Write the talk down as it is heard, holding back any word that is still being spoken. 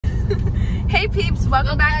Hey peeps,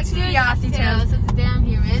 welcome back to Yassy.Tailz. So today I'm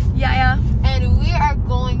here with Yaya. And we are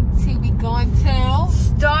going to be going to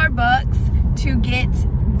Starbucks to get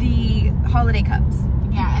the holiday cups.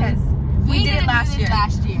 Yeah, because we did it last year.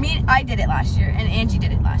 I did it last year, and Angie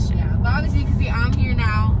did it last year. Yeah, but obviously you can see I'm here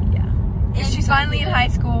now. Yeah. And she's finally in high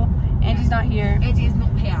school. Angie's not here. Angie's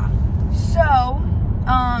not here. So,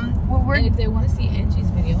 what we're... And if they want to see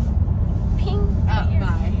Angie's video, ping.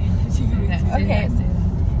 Bye. Okay.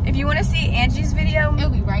 If you want to see Angie's video, it'll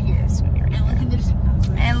be right here. And link in the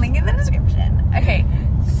description. And link in the description. Okay.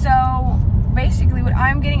 So, basically what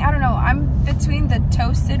I'm getting, I don't know, I'm between the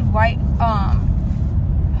toasted white,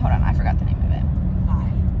 hold on, I forgot the name of it.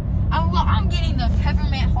 I'm getting the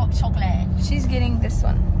peppermint hot chocolate. She's getting this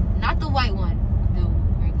one. Not the white one. The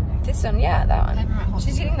regular. This one, yeah, that one. Peppermint hot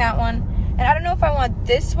She's getting that one. And I don't know if I want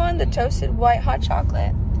this one, the toasted white hot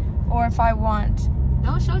chocolate, or if I want...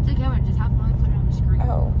 Don't show it to the camera, just have Mommy put it on the screen.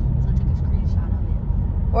 Oh. So take a screenshot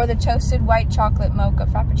of it. Or the toasted white chocolate mocha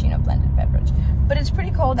frappuccino blended beverage. But it's pretty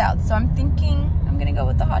cold out, so I'm thinking I'm gonna go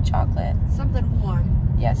with the hot chocolate. Something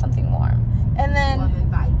warm. Yeah, something warm. And then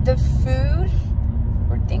the food,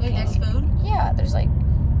 we're thinking... Wait, there's food? Yeah, there's like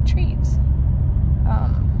treats.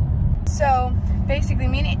 So basically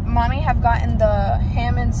me and Mommy have gotten the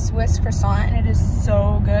ham and Swiss croissant, and it is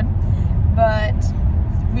so good. But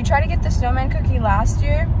we tried to get the snowman cookie last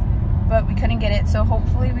year, but we couldn't get it, so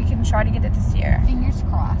hopefully we can try to get it this year. Fingers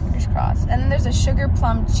crossed. Fingers crossed. And then there's a sugar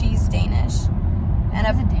plum cheese Danish. And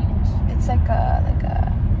What's a Danish? It's like a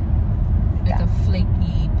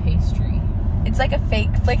flaky pastry. It's like a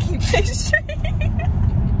fake flaky pastry.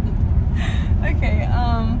 Okay,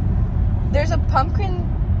 there's a pumpkin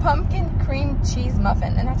cream cheese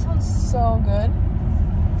muffin, and that sounds so good.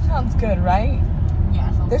 Sounds good, right?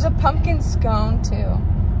 Yeah. There's a pumpkin scone too.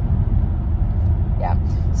 Yeah.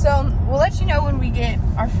 So we'll let you know when we get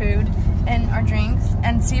our food and our drinks,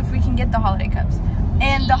 and see if we can get the holiday cups.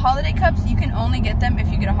 And the holiday cups, you can only get them if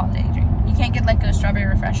you get a holiday drink. You can't get like a strawberry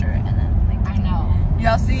refresher and then like. I know.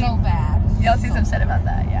 Yassy. So bad. Yassy's upset about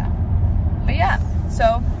that. Yeah. But yeah.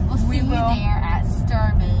 So we'll see you there at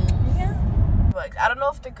Starbucks. Yeah. I don't know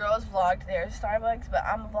if the girls vlogged their Starbucks, but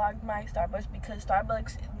I'm gonna vlog my Starbucks because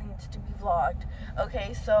Starbucks needs to be vlogged.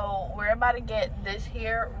 Okay, so we're about to get this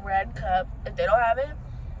here red cup. If they don't have it,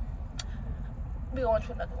 we going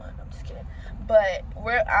to another one. I'm just kidding. But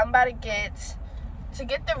I'm about to get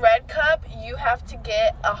the red cup. You have to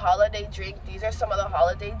get a holiday drink. These are some of the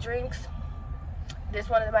holiday drinks. This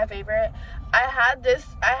one is my favorite. I had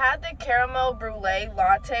the caramel brulee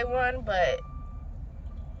latte one, but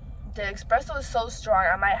the espresso is so strong,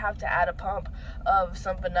 I might have to add a pump of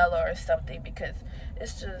some vanilla or something because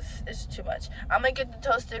it's too much. I'm gonna get the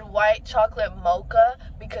toasted white chocolate mocha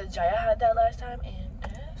because Jaya had that last time, and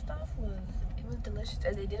that stuff was delicious.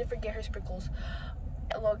 And they didn't forget her sprinkles,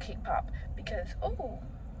 a little cake pop because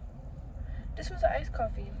this was an iced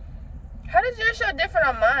coffee. How does yours show different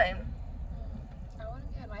on mine? I want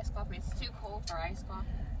to get an iced coffee. It's too cold for iced coffee.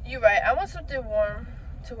 You're right. I want something warm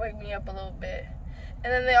to wake me up a little bit.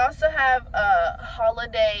 And then they also have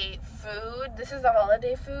holiday food. This is the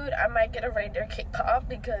holiday food. I might get a reindeer cake pop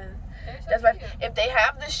because that's my. If they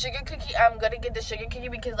have the sugar cookie, I'm gonna get the sugar cookie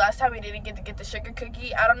because last time we didn't get to get the sugar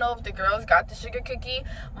cookie. I don't know if the girls got the sugar cookie.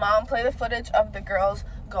 Mom, play the footage of the girls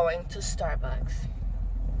going to Starbucks.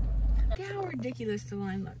 Look at how ridiculous the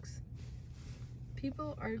line looks.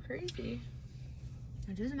 People are crazy.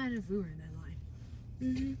 It doesn't matter if we were in that line.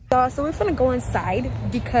 So we're gonna go inside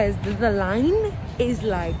because the line is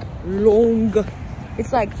like long.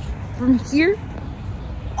 It's like from here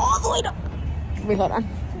all the way down. Wait, hold on.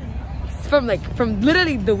 It's from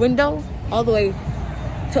literally the window all the way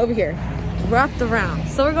to over here, wrapped around.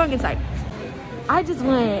 So we're going inside. I just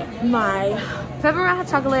want my peppermint hot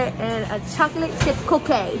chocolate and a chocolate chip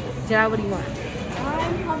cookie. Jedi, what do you want?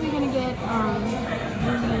 I'm probably gonna get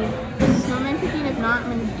the snowman cookie, and if not,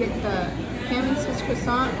 I'm gonna get the ham and Swiss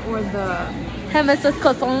croissant or the Ham and Swiss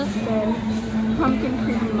croissant. The pumpkin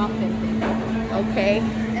cream muffin thing. Okay.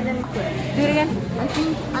 And then do it again. I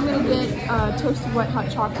think I'm gonna get toasted white hot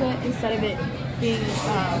chocolate instead of it being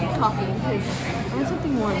coffee because I want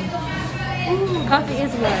something warm. Ooh, coffee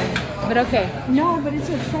is warm, but okay. No, but it's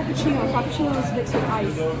a frappuccino. Frappuccino is mixed with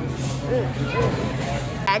ice.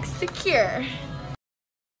 Bag secure.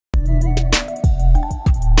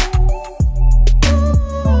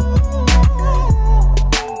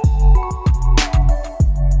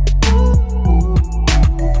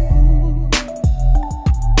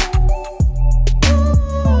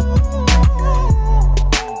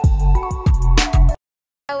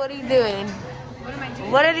 What are you doing? What am I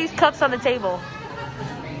doing? What are these cups on the table?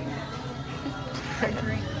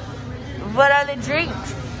 What are the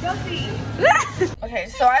drinks? Okay,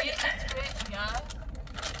 so I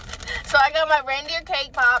got my reindeer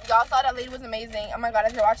cake pop. Y'all saw that lady was amazing. Oh my god,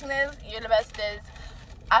 if you're watching this, you're the bestest.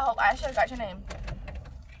 I should have got your name.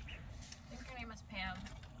 I think her name was Pam.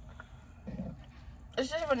 It's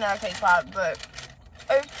just a vanilla cake pop, but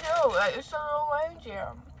it's cute. Like, it's a little reindeer.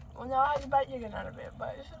 Well, now I have to bite chicken out of it,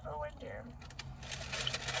 but it's just a little reindeer.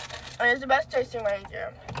 And it's the best tasting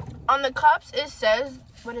reindeer. On the cups, it says,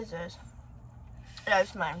 what is this? Yeah,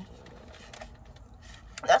 it's mine.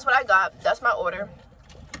 That's what I got. That's my order.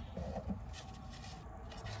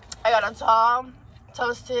 I got a tall,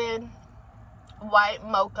 toasted, white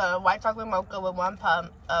chocolate mocha with 1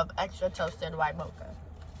 pump of extra toasted white mocha.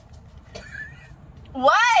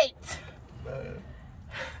 What?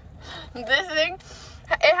 This thing,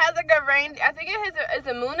 it has like a reindeer. I think it's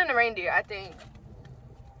a moon and a reindeer, I think.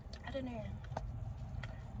 I don't know.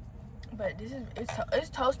 But this is, it's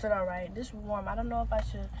toasted all right. This is warm. I don't know if I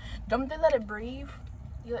should. Don't they let it breathe?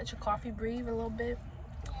 You let your coffee breathe a little bit?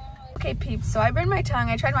 Okay, peeps. So I burned my tongue.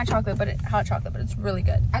 I tried my chocolate, hot chocolate, but it's really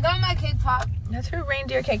good. I got my cake pop. That's her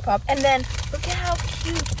reindeer cake pop. And then look at how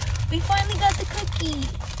cute. We finally got the cookie.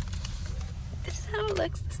 This is how it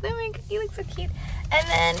looks. The snowman cookie looks so cute. And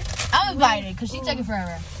then I'm invited because she's taking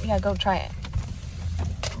forever. yeah, go try it.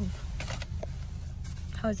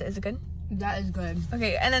 How is it? Is it good? That is good.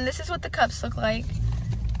 Okay, and then this is what the cups look like.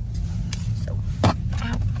 So,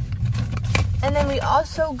 ow. And then we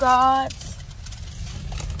also got,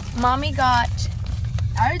 Mommy got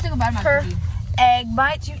I already took a bite of my her cookie. egg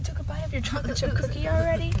bites. You took a bite of your chocolate chip cookie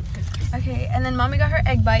already? Okay, and then Mommy got her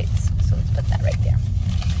egg bites. So let's put that right there.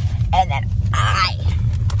 And then I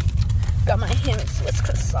got my ham and Swiss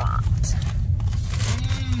croissant.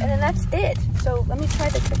 And then that's it. So let me try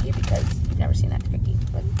the cookie because you've never seen that cookie.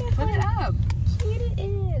 Look at Put it how up. cute it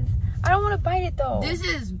is. I don't want to bite it though. This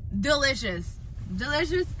is delicious.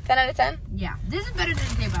 Delicious. 10 out of 10? Yeah. This is better than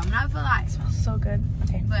the K-pop. I'm not gonna lie. It smells so good.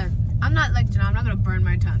 Okay. But I'm not like Janelle. I'm not gonna burn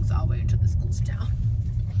my tongue, so I'll wait until this cools down.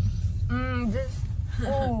 This.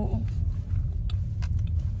 Ooh.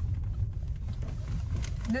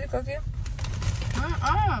 Did it cook you?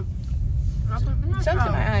 Something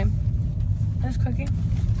in my eye. This cookie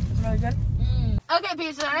is really good. Okay,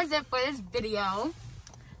 people, so that's it for this video.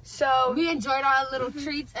 So We enjoyed our little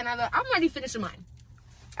treats, and I'm already finishing mine.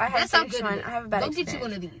 I have That's how finished good mine. it is. I have a bad Go experience. get you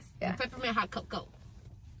one of these. Yeah. The peppermint hot cocoa.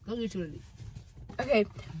 Go get you one of these. Okay.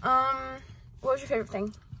 What was your favorite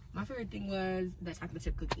thing? My favorite thing was the chocolate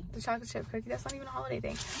chip cookie. The chocolate chip cookie. That's not even a holiday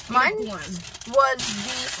thing. Mine Mine one. was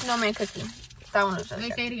the snowman cookie. That one was really Let me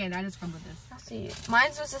good. say it again. I just crumbled this. I'll see. Mine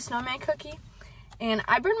was the snowman cookie, and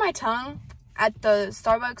I burned my tongue at the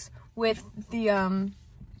Starbucks with the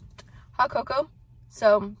hot cocoa.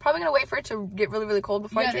 So I'm probably gonna wait for it to get really, really cold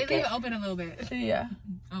before I Yeah, they drink leave it. it open a little bit. Yeah.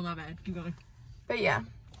 Oh, my bad. Keep going. But yeah.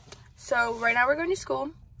 So right now we're going to school.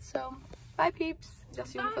 So bye, peeps.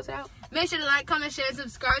 Just you want to close it out. Make sure to like, comment, share, and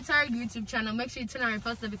subscribe to our YouTube channel. Make sure you turn on your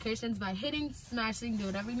post notifications by hitting, smashing, do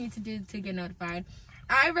whatever you need to do to get notified.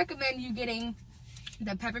 I recommend you getting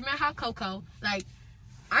the peppermint hot cocoa. Like,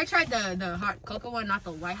 I tried the hot cocoa one, not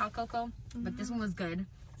the white hot cocoa, but this one was good.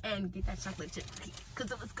 And get that chocolate chip cookie because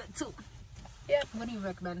it was good too. Yep. What do you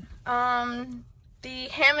recommend? The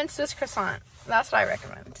ham and Swiss croissant. That's what I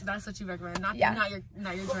recommend. That's what you recommend, not your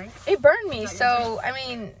drink. It burned me, so I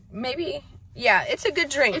mean, maybe. Yeah, it's a good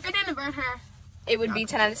drink. If it didn't burn her, It would be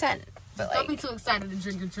 10 out of 10. But don't be like, too excited to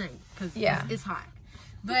drink your drink because Yeah. it's hot.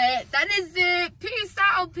 But that is it. Peace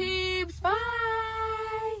out, peeps. Bye.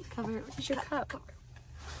 Cover it with your cup.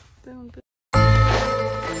 Boom,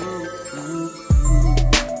 boom.